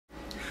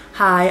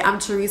Hi, I'm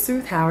Teresa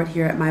Ruth Howard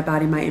here at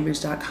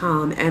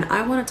MyBodyMyImage.com, and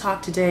I want to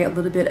talk today a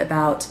little bit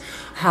about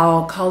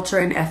how culture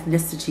and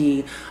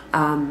ethnicity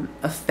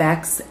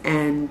affects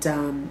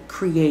and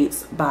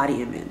creates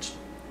body image.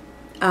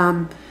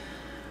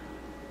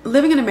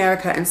 Living in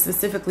America, and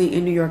specifically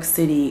in New York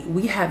City,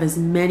 we have as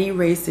many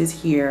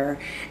races here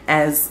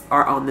as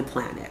are on the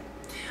planet.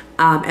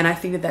 And I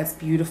think that that's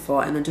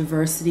beautiful, and the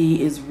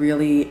diversity is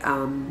really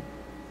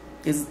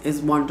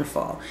is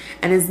wonderful.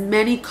 And as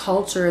many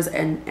cultures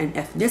and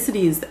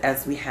ethnicities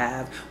as we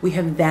have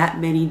that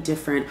many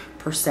different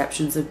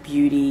perceptions of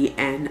beauty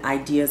and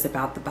ideas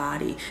about the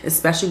body,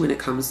 especially when it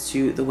comes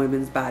to the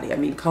women's body. I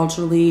mean,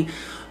 culturally,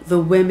 the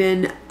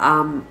women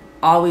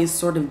always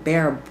sort of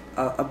bear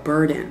a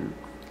burden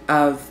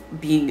of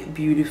being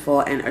beautiful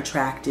and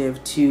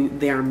attractive to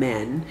their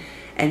men.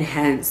 And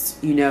hence,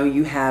 you know,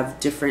 you have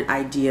different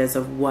ideas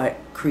of what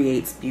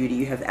creates beauty.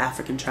 You have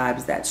African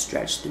tribes that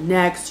stretch the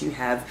necks. You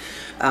have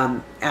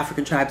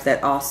African tribes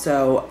that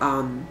also,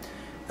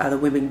 the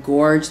women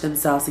gorge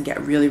themselves and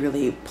get really,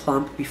 really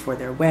plump before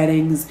their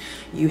weddings.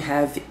 You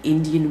have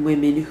Indian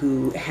women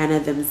who henna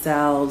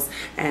themselves,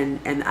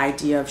 and the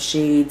idea of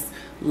shades,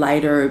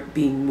 lighter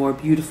being more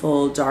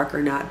beautiful,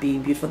 darker not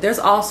being beautiful. There's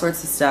all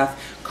sorts of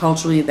stuff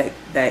culturally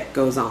that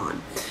goes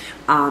on.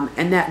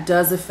 And that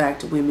does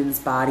affect women's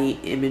body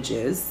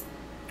images,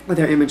 or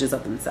their images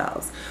of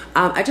themselves.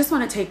 I just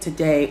want to take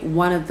today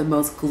one of the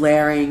most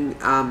glaring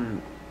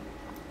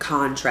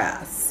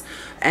contrasts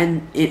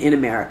in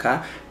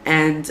America,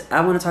 and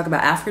I want to talk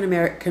about African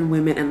American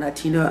women and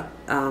Latino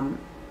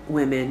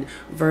women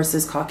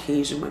versus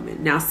Caucasian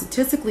women. Now,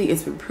 statistically,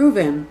 it's been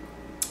proven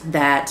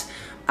that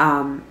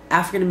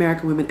African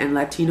American women and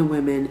Latino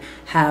women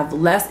have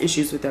less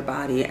issues with their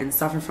body and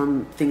suffer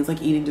from things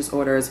like eating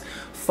disorders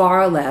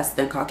far less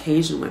than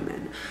Caucasian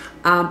women.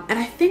 And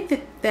I think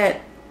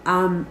that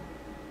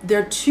there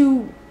are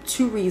two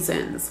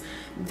reasons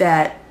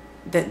that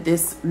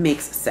this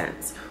makes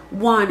sense.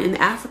 One, in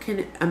the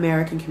African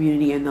American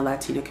community and the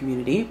Latino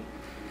community,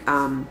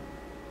 the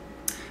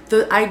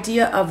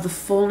idea of the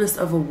fullness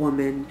of a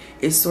woman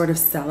is sort of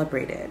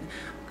celebrated.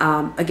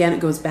 Again, it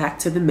goes back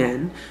to the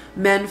men.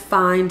 Men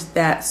find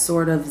that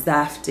sort of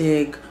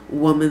zaftig,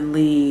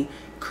 womanly,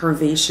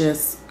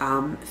 curvaceous,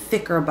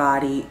 thicker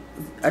body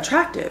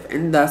attractive.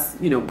 And thus,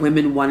 you know,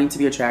 women wanting to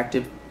be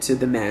attractive to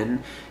the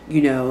men,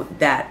 you know,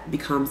 that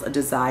becomes a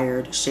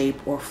desired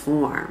shape or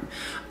form.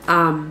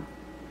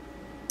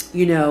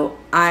 You know,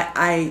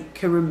 I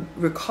can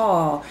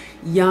recall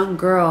young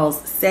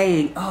girls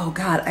saying, oh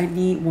God, I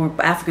need more,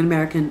 African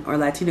American or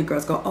Latina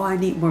girls go, oh, I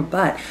need more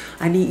butt.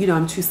 I need, you know,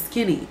 I'm too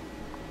skinny.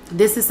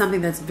 This is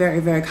something that's very,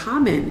 very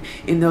common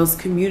in those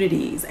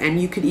communities.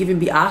 And you could even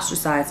be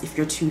ostracized if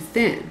you're too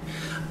thin.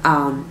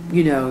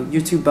 You know,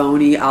 you're too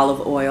bony,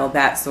 olive oil,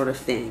 that sort of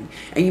thing.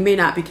 And you may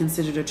not be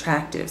considered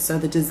attractive. So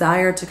the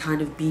desire to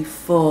kind of be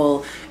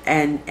full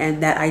and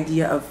that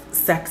idea of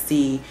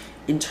sexy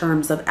in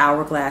terms of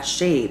hourglass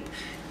shape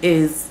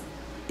is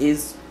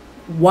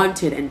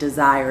wanted and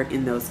desired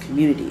in those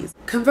communities.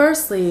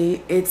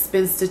 Conversely, it's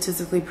been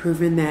statistically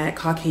proven that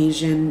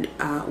Caucasian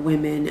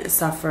women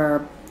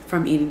suffer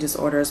from eating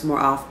disorders more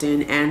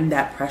often, and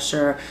that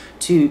pressure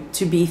to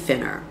be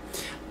thinner,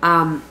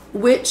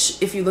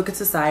 which, if you look at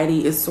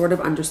society, is sort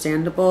of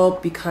understandable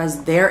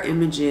because their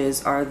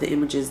images are the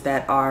images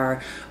that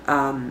are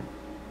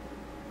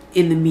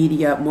in the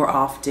media more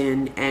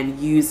often and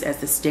used as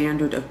the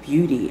standard of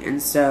beauty.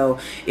 And so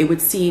it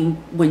would seem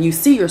when you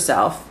see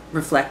yourself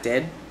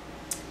reflected,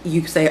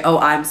 you say, oh,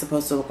 I'm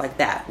supposed to look like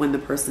that. When the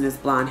person is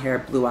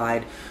blonde-haired,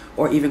 blue-eyed,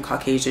 or even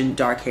Caucasian,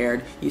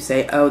 dark-haired, you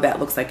say, oh, that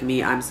looks like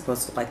me, I'm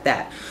supposed to look like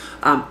that.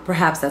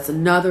 Perhaps that's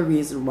another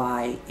reason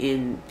why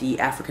in the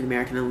African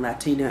American and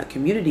Latina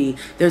community,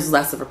 there's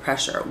less of a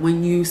pressure.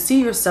 When you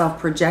see yourself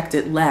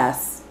projected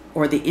less,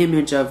 or the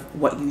image of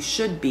what you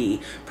should be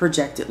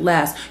projected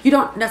less, you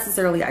don't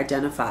necessarily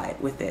identify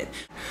with it.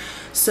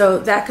 So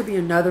that could be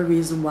another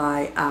reason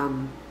why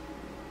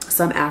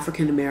some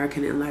African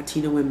American and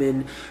Latina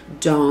women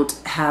don't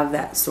have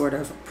that sort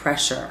of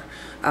pressure,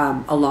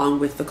 along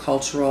with the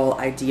cultural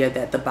idea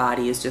that the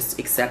body is just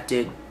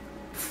accepted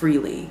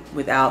freely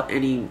without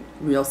any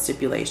real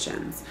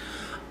stipulations.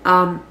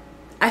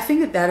 I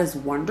think that is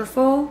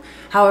wonderful.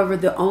 However,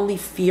 the only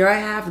fear I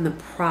have and the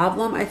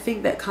problem I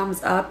think that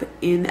comes up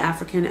in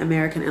African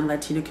American and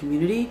Latino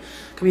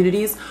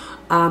communities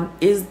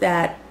is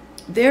that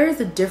there is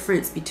a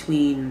difference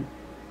between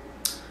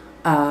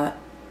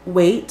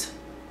weight,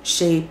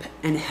 shape,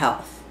 and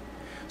health.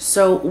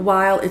 So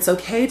while it's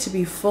okay to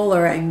be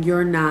fuller and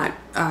you're not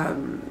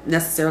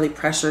necessarily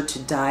pressured to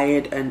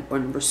diet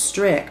and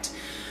restrict,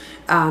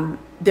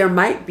 there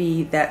might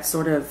be that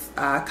sort of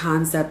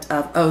concept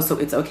of, oh, so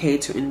it's okay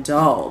to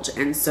indulge.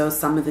 And so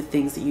some of the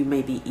things that you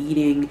may be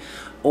eating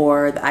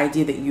or the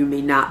idea that you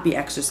may not be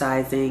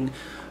exercising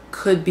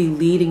could be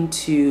leading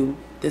to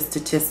the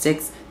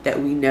statistics that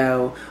we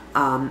know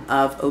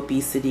of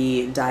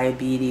obesity and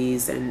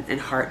diabetes and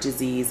heart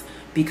disease,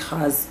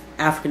 because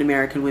African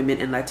American women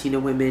and Latina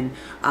women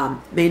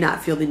may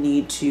not feel the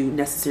need to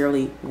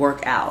necessarily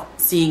work out,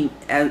 seeing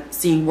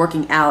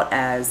working out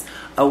as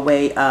a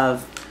way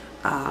of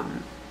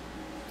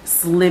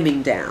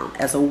slimming down,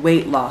 as a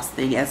weight loss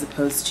thing, as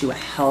opposed to a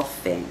health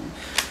thing.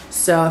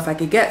 So if I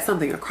could get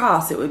something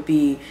across, it would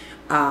be,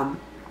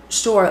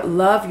 sure,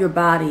 love your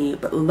body,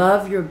 but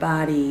love your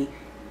body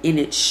in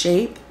its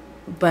shape,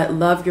 but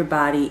love your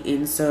body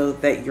in so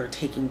that you're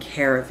taking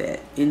care of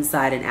it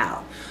inside and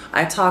out.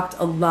 I talked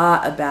a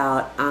lot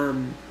about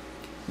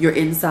your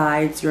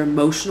insides, your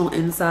emotional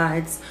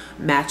insides,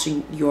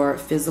 matching your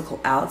physical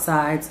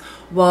outsides.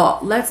 Well,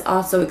 let's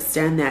also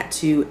extend that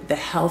to the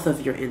health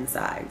of your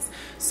insides.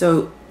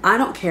 So I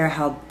don't care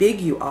how big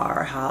you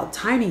are, how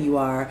tiny you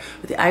are,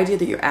 but the idea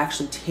that you're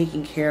actually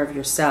taking care of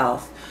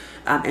yourself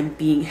and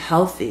being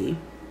healthy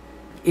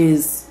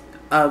is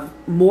of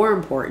more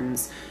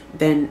importance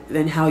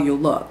than how you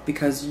look,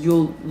 because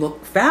you'll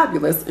look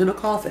fabulous in a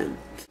coffin.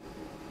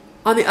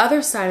 On the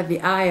other side of the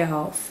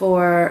aisle,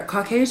 for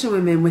Caucasian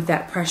women with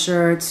that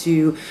pressure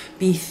to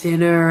be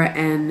thinner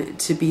and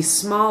to be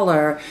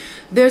smaller,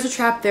 there's a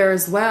trap there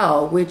as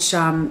well, which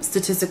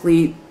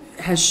statistically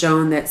has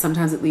shown that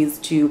sometimes it leads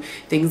to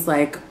things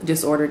like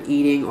disordered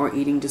eating or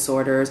eating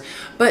disorders,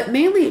 but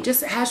mainly it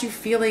just has you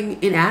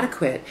feeling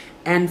inadequate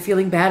and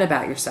feeling bad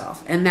about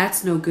yourself. And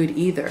that's no good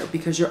either,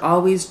 because you're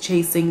always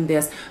chasing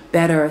this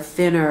better,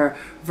 thinner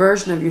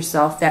version of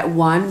yourself that,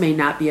 one, may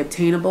not be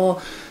obtainable,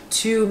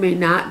 two, may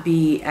not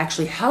be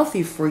actually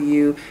healthy for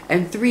you,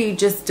 and three,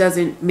 just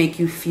doesn't make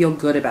you feel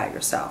good about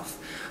yourself.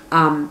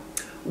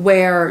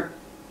 Where,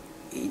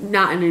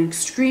 not in an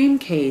extreme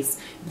case,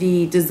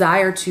 the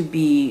desire to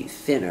be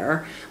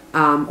thinner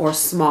or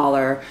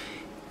smaller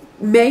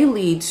may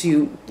lead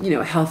to,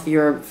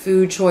 healthier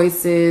food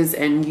choices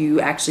and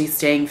you actually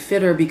staying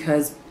fitter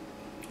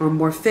or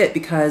more fit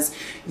because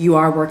you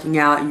are working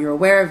out and you're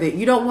aware of it.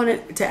 You don't want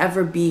it to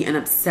ever be an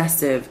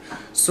obsessive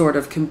sort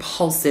of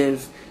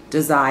compulsive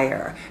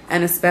desire,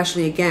 and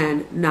especially,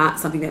 again, not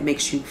something that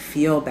makes you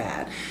feel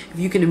bad. If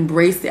you can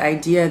embrace the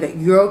idea that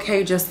you're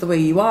okay just the way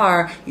you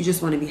are, you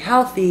just want to be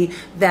healthy,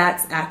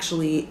 that's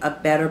actually a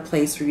better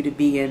place for you to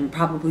be in,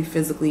 probably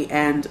physically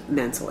and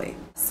mentally.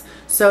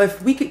 So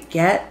if we could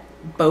get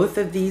both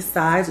of these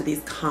sides or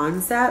these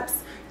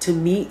concepts to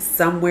meet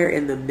somewhere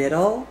in the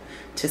middle,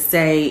 to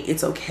say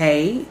it's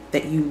okay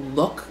that you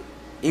look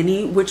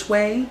any which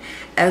way,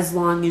 as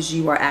long as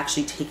you are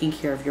actually taking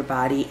care of your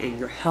body and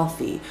you're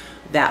healthy,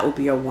 that will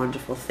be a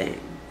wonderful thing.